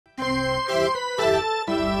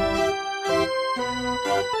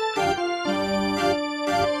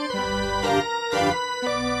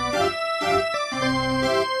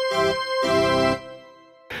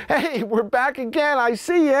Hey, we're back again. I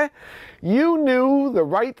see ya. You knew the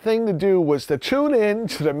right thing to do was to tune in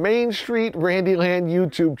to the Main Street Randyland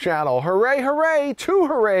YouTube channel. Hooray, hooray, 2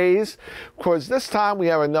 hoorays, because this time we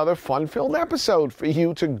have another fun-filled episode for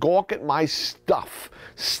you to gawk at my stuff.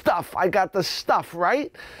 Stuff. I got the stuff,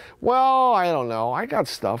 right? Well, I don't know. I got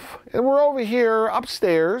stuff. And we're over here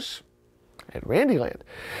upstairs at Randyland.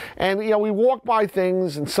 And, you know, we walk by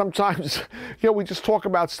things and sometimes, you know, we just talk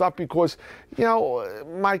about stuff because, you know,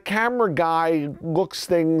 my camera guy looks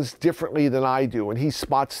things differently than I do, and he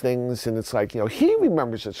spots things, and it's like, you know, he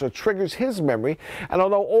remembers it, so it triggers his memory. And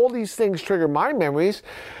although all these things trigger my memories,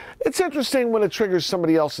 it's interesting when it triggers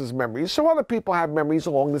somebody else's memories. So other people have memories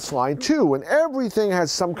along this line too, and everything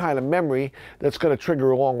has some kind of memory that's going to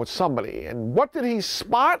trigger along with somebody. And what did he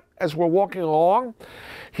spot as we're walking along?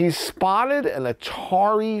 He spotted an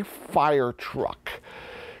Atari Fire Truck.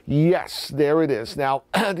 Yes, there it is. Now,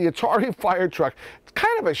 the Atari Fire Truck, it's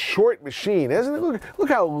kind of a short machine, isn't it? Look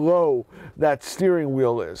how low that steering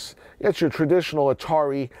wheel is. It's your traditional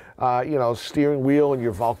Atari, you know, steering wheel and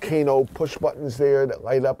your volcano push buttons there that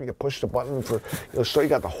light up. You can push the button for, you know, so you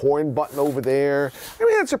got the horn button over there. I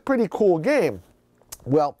mean, it's a pretty cool game.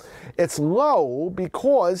 Well, it's low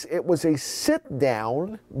because it was a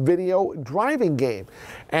sit-down video driving game.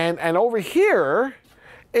 And over here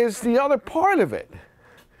is the other part of it.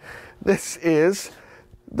 This is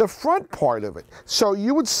the front part of it. So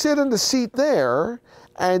you would sit in the seat there,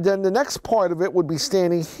 and then the next part of it would be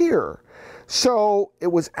standing here. So it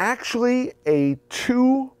was actually a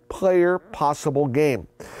 2-player possible game.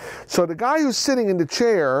 So the guy who's sitting in the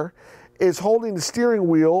chair is holding the steering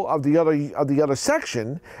wheel of the other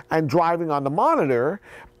section and driving on the monitor,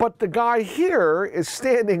 but the guy here is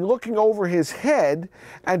standing looking over his head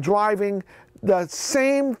and driving the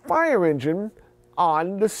same fire engine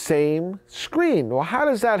on the same screen. Well, how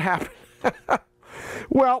does that happen?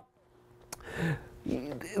 Well,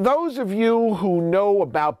 those of you who know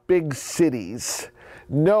about big cities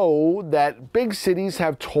know that big cities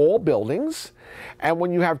have tall buildings, and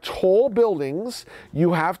when you have tall buildings,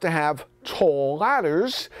 you have to have tall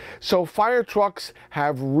ladders. So fire trucks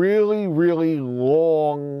have really, really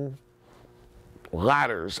long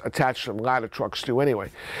ladders attached to them. Ladder trucks do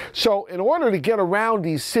anyway. So in order to get around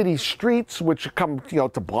these city streets, which come, you know,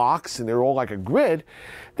 to blocks, and they're all like a grid,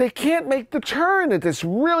 they can't make the turn at this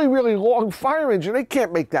really, really long fire engine. They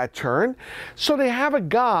can't make that turn. So they have a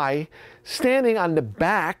guy standing on the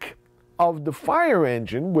back of the fire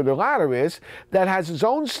engine, where the ladder is, that has his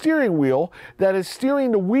own steering wheel that is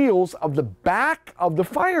steering the wheels of the back of the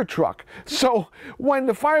fire truck. So when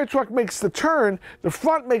the fire truck makes the turn, the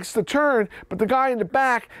front makes the turn, but the guy in the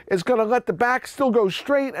back is going to let the back still go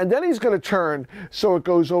straight, and then he's going to turn so it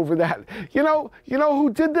goes over that. You know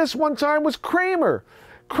who did this one time was Kramer.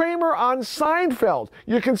 Kramer on Seinfeld.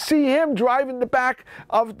 You can see him driving the back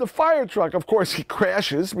of the fire truck. Of course, he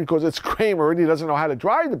crashes because it's Kramer and he doesn't know how to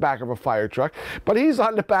drive the back of a fire truck, but he's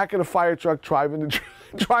on the back of the fire truck trying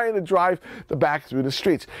to drive the back through the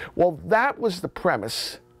streets. Well, that was the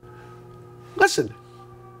premise. Listen.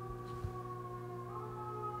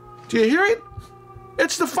 Do you hear it?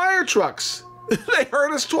 It's the fire trucks. They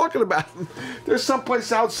heard us talking about them. There's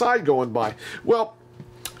someplace outside going by. Well,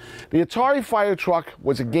 the Atari Fire Truck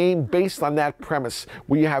was a game based on that premise,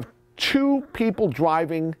 where you have 2 people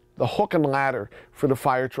driving the hook and ladder for the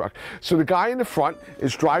fire truck. So the guy in the front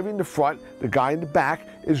is driving the front, the guy in the back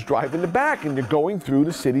is driving the back, and you're going through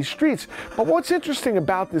the city streets. But what's interesting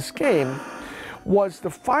about this game was the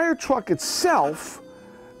fire truck itself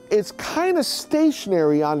is kind of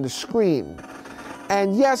stationary on the screen.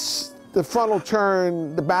 And yes, the front will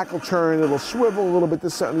turn, the back will turn, it'll swivel a little bit,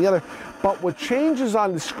 this, that, and the other. But what changes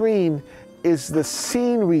on the screen is the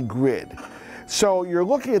scenery grid. So you're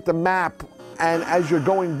looking at the map, and as you're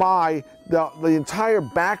going by, the entire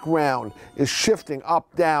background is shifting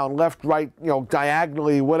up, down, left, right, you know,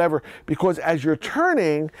 diagonally, whatever, because as you're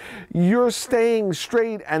turning, you're staying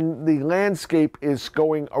straight and the landscape is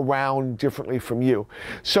going around differently from you.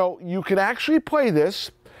 So you can actually play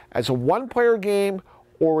this as a 1-player game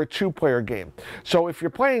or a 2-player game. So if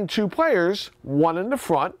you're playing 2 players, 1 in the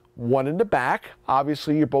front, 1 in the back,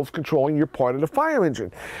 obviously you're both controlling your part of the fire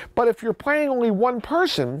engine. But if you're playing only 1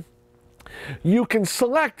 person, you can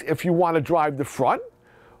select if you want to drive the front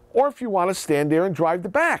or if you want to stand there and drive the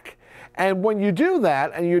back. And when you do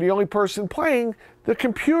that and you're the only person playing, the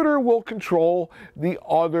computer will control the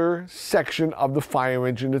other section of the fire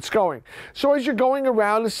engine that's going. So as you're going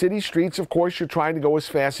around the city streets, of course, you're trying to go as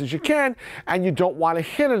fast as you can, and you don't want to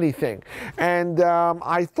hit anything. And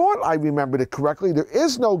I thought I remembered it correctly. There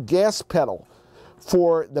is no gas pedal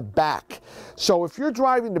for the back. So if you're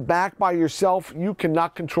driving the back by yourself, you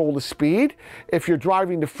cannot control the speed. If you're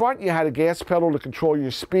driving the front, you had a gas pedal to control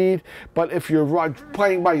your speed. But if you're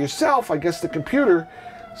playing by yourself, I guess the computer,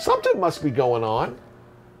 something must be going on.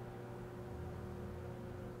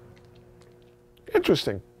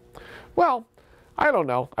 Interesting. Well, I don't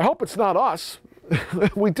know. I hope it's not us.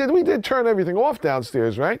 we did turn everything off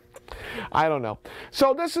downstairs, right? I don't know.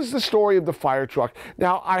 So this is the story of the fire truck.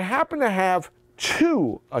 Now, I happen to have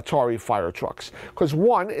 2 Atari Fire Trucks, because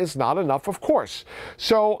one is not enough, of course.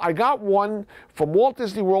 So I got one from Walt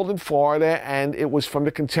Disney World in Florida, and it was from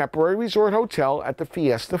the Contemporary Resort Hotel at the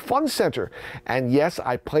Fiesta Fun Center. And yes,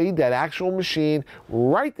 I played that actual machine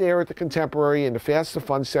right there at the Contemporary in the Fiesta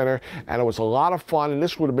Fun Center, and it was a lot of fun. And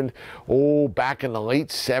this would have been, back in the late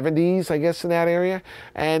 70s, I guess, in that area.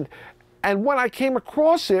 And when I came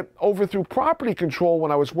across it over through property control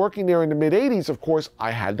when I was working there in the mid-'80s, of course, I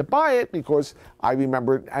had to buy it because I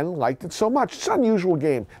remembered and liked it so much. It's an unusual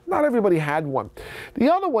game. Not everybody had one.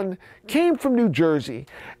 The other one came from New Jersey,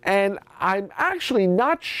 and I'm actually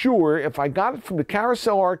not sure if I got it from the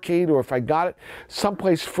Carousel Arcade or if I got it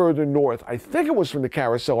someplace further north. I think it was from the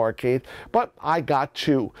Carousel Arcade, but I got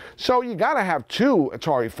 2. So you got to have 2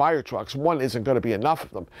 Atari Fire Trucks. One isn't going to be enough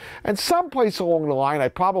of them. And someplace along the line, I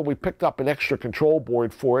probably picked up an extra control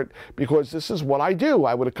board for it because this is what I do.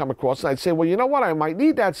 I would have come across and I'd say, well, you know what? I might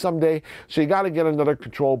need that someday, so you got to get another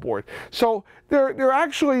control board. So they're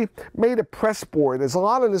actually made of press board, as a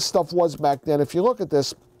lot of this stuff was back then. If you look at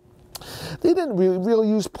this, they didn't really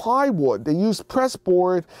use plywood. They used press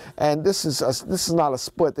board, and this is not a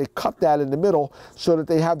split. They cut that in the middle so that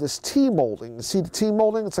they have this T molding. You see the T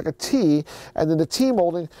molding? It's like a T, and then the T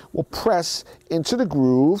molding will press into the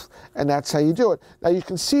groove, and that's how you do it. Now you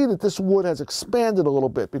can see that this wood has expanded a little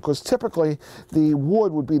bit because typically the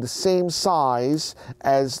wood would be the same size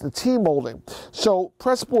as the T molding. So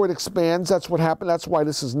press board expands. That's what happened. That's why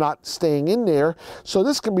this is not staying in there. So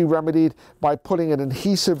this can be remedied by putting an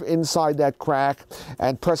adhesive inside that crack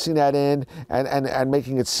and pressing that in and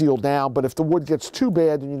making it seal down. But if the wood gets too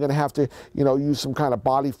bad, then you're going to have to, use some kind of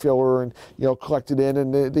body filler and, collect it in.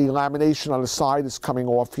 And the lamination on the side is coming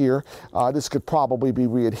off here. This could probably be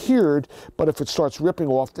re-adhered, but if it starts ripping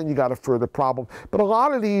off, then you got a further problem. But a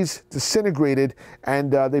lot of these disintegrated,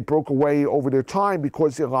 and they broke away over their time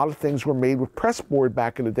because a lot of things were made with press board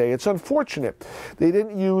back in the day. It's unfortunate. They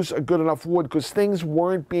didn't use a good enough wood because things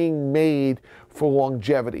weren't being made for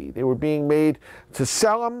longevity. They were being made to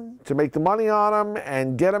sell them, to make the money on them,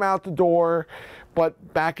 and get them out the door.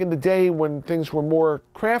 But back in the day when things were more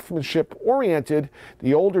craftsmanship oriented,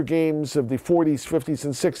 the older games of the 40s, 50s,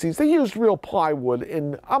 and 60s, they used real plywood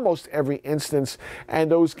in almost every instance, and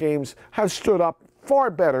those games have stood up far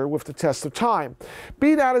better with the test of time.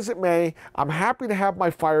 Be that as it may, I'm happy to have my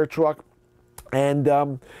fire truck,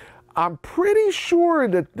 and I'm pretty sure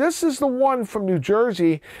that this is the one from New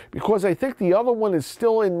Jersey because I think the other one is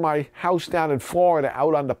still in my house down in Florida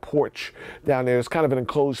out on the porch down there. It's kind of an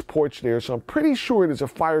enclosed porch there, so I'm pretty sure there's a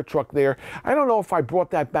fire truck there. I don't know if I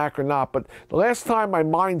brought that back or not, but the last time my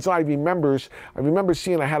mind's eye remembers, I remember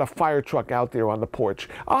seeing I had a fire truck out there on the porch.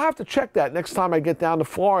 I'll have to check that next time I get down to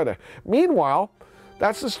Florida. Meanwhile,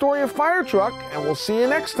 that's the story of Fire Truck, and we'll see you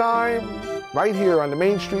next time, right here on the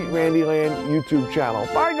Main Street Randyland YouTube channel.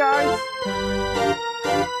 Bye, guys!